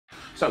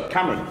So,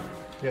 Cameron,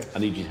 yes. I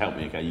need you to help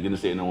me, okay? You're going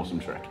to see an awesome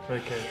trick.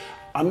 Okay.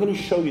 I'm going to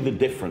show you the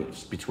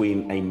difference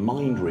between a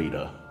mind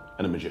reader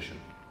and a magician.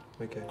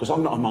 Okay. Because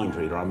I'm not a mind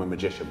reader, I'm a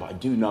magician, but I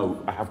do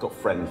know, I have got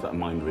friends that are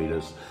mind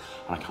readers,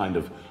 and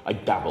I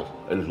dabble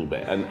a little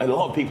bit. And a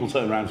lot of people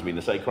turn around to me and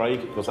they say,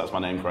 Craig, because that's my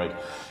name, Craig,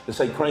 they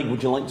say, Craig,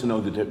 would you like to know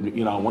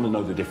I want to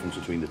know the difference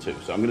between the two.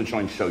 So I'm going to try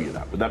and show you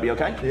that. Would that be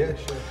okay? Yeah,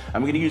 sure.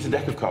 And we're going to use a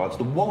deck of cards.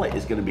 The wallet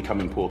is going to become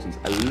important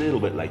a little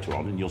bit later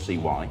on, and you'll see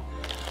why.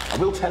 I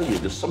will tell you,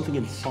 there's something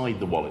inside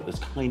the wallet that's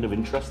kind of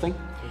interesting.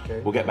 Okay.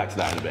 We'll get back to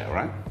that in a bit, all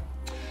right?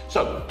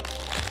 So,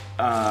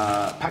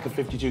 pack of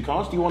 52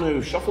 cards. Do you want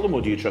to shuffle them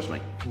or do you trust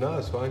me? No,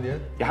 it's fine, yeah.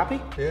 You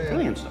happy? Yeah.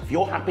 Brilliant stuff.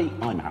 You're happy,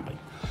 I'm happy.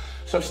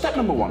 So step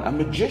number one, a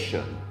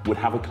magician would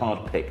have a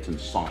card picked and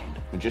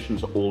signed.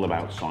 Magicians are all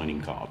about signing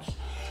cards.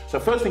 So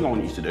first thing I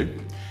want you to do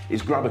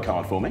is grab a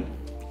card for me,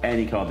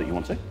 any card that you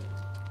want to,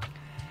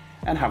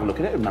 and have a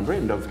look at it, remember it,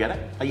 and don't forget it.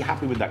 Are you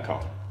happy with that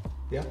card?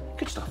 Yeah.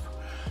 Good stuff.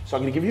 So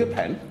I'm going to give you a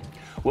pen.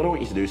 What I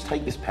want you to do is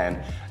take this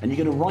pen and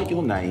you're going to write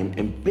your name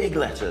in big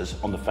letters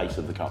on the face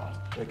of the card.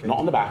 Okay. Not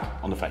on the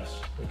back, on the face.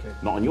 Okay.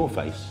 Not on your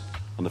face,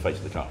 on the face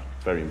of the card.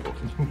 Very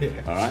important.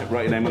 Yeah. All right,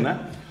 write your name on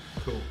there.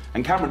 Cool.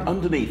 And Cameron,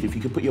 underneath, if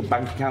you could put your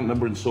bank account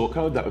number and sort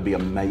code, that would be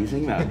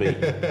amazing. That would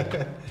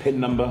be PIN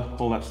number,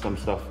 all that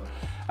stuff.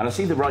 And I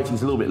see the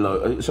writing's a little bit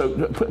low,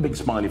 so put a big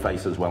smiley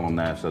face as well on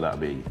there, so that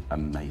would be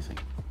amazing.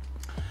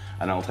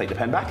 And I'll take the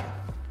pen back.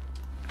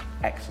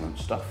 Excellent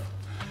stuff.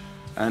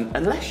 And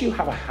unless you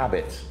have a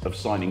habit of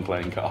signing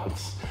playing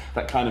cards,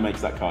 that kind of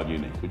makes that card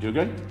unique. Would you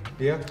agree?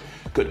 Yeah.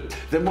 Good.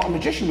 Then what a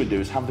magician would do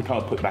is have the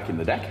card put back in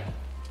the deck,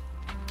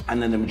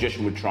 and then the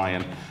magician would try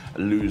and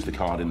lose the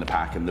card in the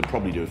pack, and they'll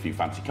probably do a few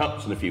fancy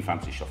cuts and a few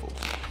fancy shuffles.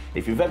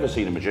 If you've ever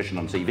seen a magician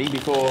on TV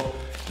before,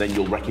 then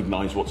you'll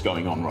recognize what's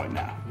going on right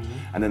now.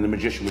 Mm-hmm. And then the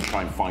magician would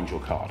try and find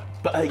your card.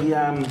 But a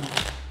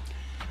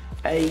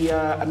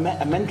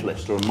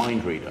mentalist or a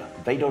mind reader,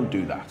 they don't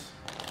do that.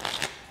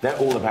 They're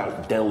all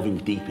about delving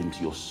deep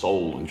into your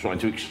soul and trying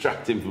to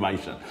extract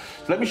information.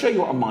 So let me show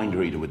you what a mind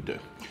reader would do.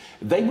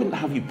 They wouldn't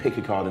have you pick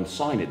a card and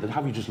sign it, they'd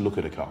have you just look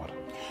at a card.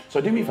 So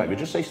do me a favor,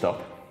 just say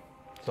stop.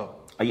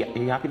 Stop. Are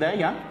you happy there,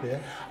 yeah? Yeah.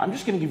 I'm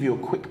just going to give you a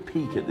quick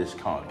peek at this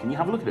card. Can you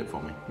have a look at it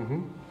for me?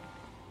 Mm-hmm.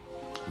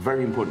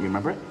 Very important you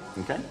remember it,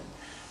 okay?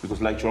 Because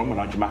later on when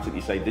I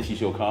dramatically say, this is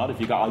your card, if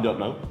you go, I don't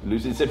know,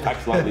 lose its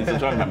impact slightly, so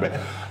try and remember it.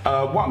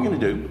 What I'm going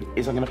to do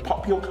is I'm going to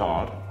pop your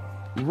card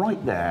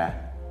right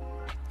there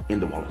in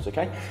the wallet,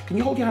 okay? Can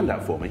you hold your hand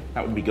out for me?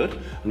 That would be good.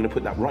 I'm going to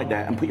put that right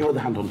there and put your other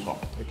hand on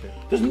top. Okay.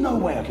 There's no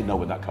way I could know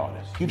what that card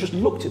is. You just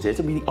looked at it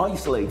and we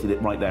isolated it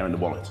right there in the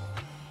wallet.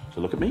 So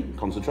look at me,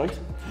 concentrate.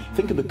 Mm-hmm.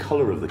 Think of the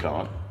colour of the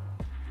card.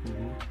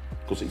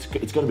 Because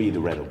it's got to be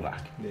either red or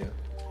black. Yeah.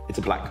 It's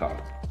a black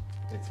card.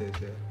 It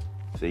is,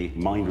 yeah. See,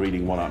 mind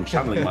reading one. I'm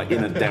channeling my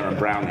inner Darren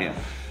Brown here.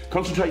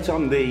 Concentrate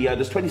on the,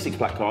 there's 26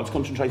 black cards.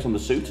 Concentrate on the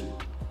suit.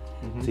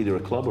 Mm-hmm. It's either a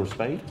club or a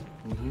spade.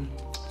 Mm-hmm.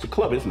 It's a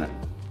club, isn't it?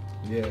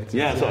 Yeah, it is.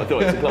 Yeah, that's what I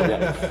thought. It's a club,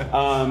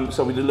 yeah.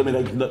 So we'd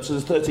eliminate, so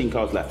there's 13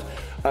 cards left.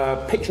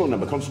 Picture or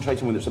number,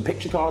 concentrate on whether it's a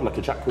picture card, like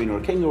a jack, queen or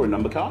a king, or a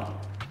number card.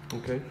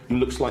 Okay. You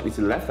look slightly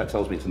to the left, that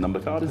tells me it's a number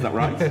card, is that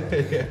right?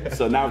 Yeah.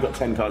 So now I've got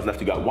 10 cards left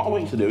to go. What I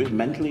want you to do is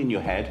mentally in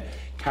your head,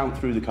 count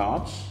through the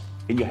cards,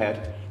 in your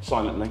head,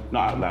 silently,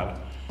 not out loud,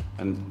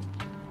 and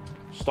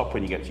stop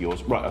when you get to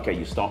yours. Right, okay,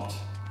 you stopped.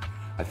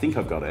 I think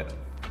I've got it.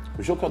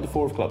 Was your card the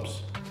 4 of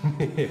clubs?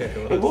 Yeah, it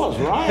was. It was,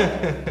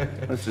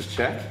 right? Let's just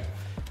check.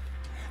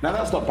 Now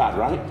that's not bad,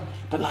 right?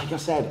 But like I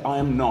said, I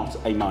am not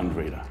a mind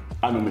reader.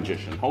 I'm a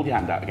magician. Hold your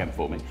hand out again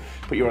for me.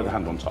 Put your other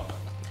hand on top.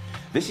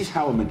 This is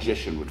how a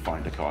magician would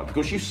find a card,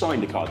 because you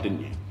signed a card,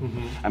 didn't you?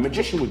 Mm-hmm. A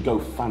magician would go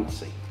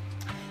fancy.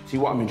 See,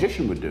 what a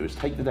magician would do is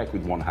take the deck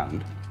with one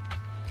hand,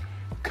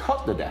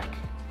 cut the deck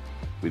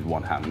with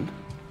one hand,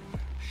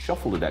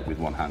 shuffle the deck with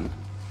one hand.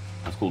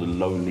 That's called a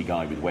lonely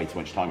guy with way too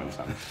much time on his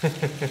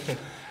hands.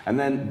 And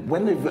then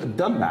when they've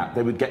done that,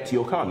 they would get to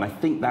your card, and I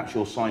think that's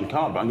your signed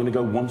card, but I'm going to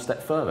go one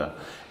step further.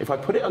 If I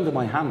put it under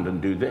my hand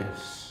and do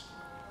this,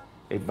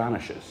 it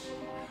vanishes.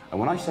 And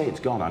when I say it's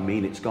gone, I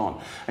mean it's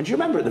gone. And do you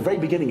remember at the very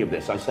beginning of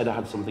this, I said I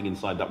had something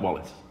inside that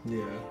wallet? Yeah.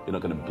 You're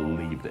not going to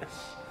believe this.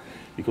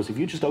 Because if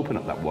you just open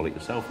up that wallet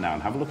yourself now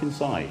and have a look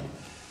inside,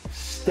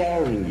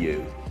 staring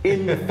you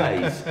in the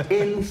face,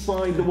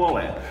 inside the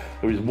wallet,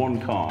 there is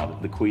one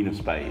card, the Queen of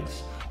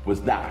Spades.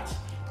 Was that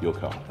your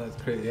card? That's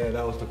great, yeah,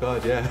 that was the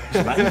card, yeah. It's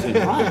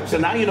amazing, right? So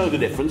now you know the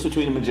difference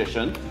between a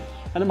magician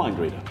and a mind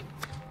reader.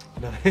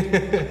 No.